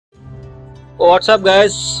What's up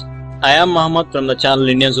guys, I am Mahammad from the channel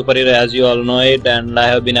Indian Superhero, as you all know it, and I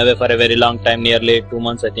have been away for a very long time, nearly 2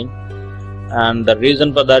 months I think, and the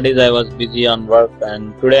reason for that is I was busy on work,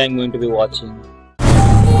 and today I am going to be watching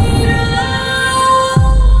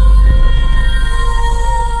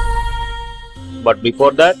but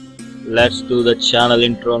before that, let's do the channel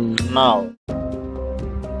intro now.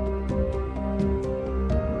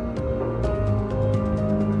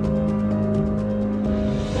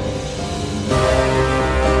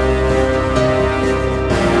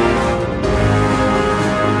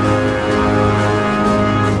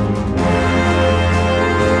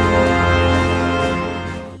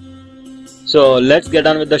 So let's get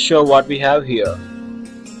on with the show. What we have here.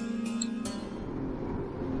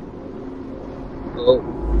 Oh.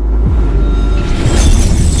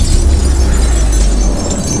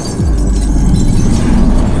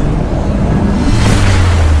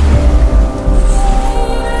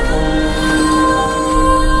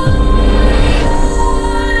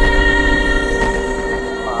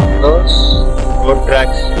 Those road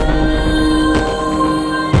tracks.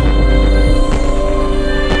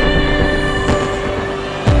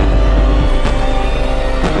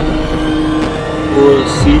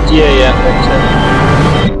 CGI effects.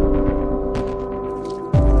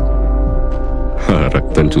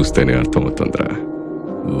 రక్తం చూస్తేనే అర్థమవుతుందిరా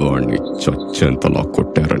వాడిని చచ్చేంతలా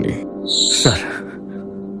కొట్టారని. Sir,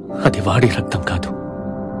 అది వాడి రక్తం కాదు,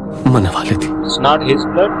 మన వాళ్ళది. It's not his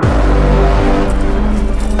blood.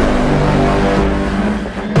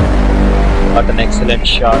 What an excellent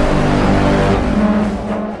shot.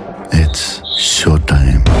 It's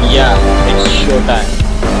showtime. Yeah, it's showtime.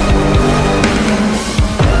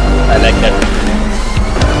 I like that.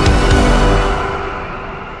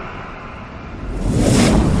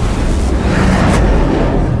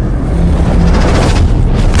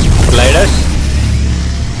 Gliders.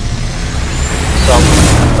 So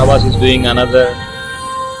Prabhas is doing another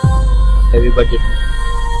heavy budget.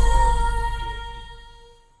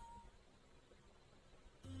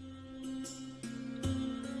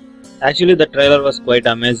 Actually, the trailer was quite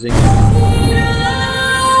amazing.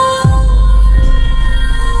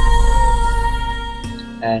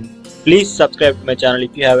 And please subscribe to my channel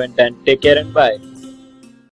if you haven't, and take care and bye.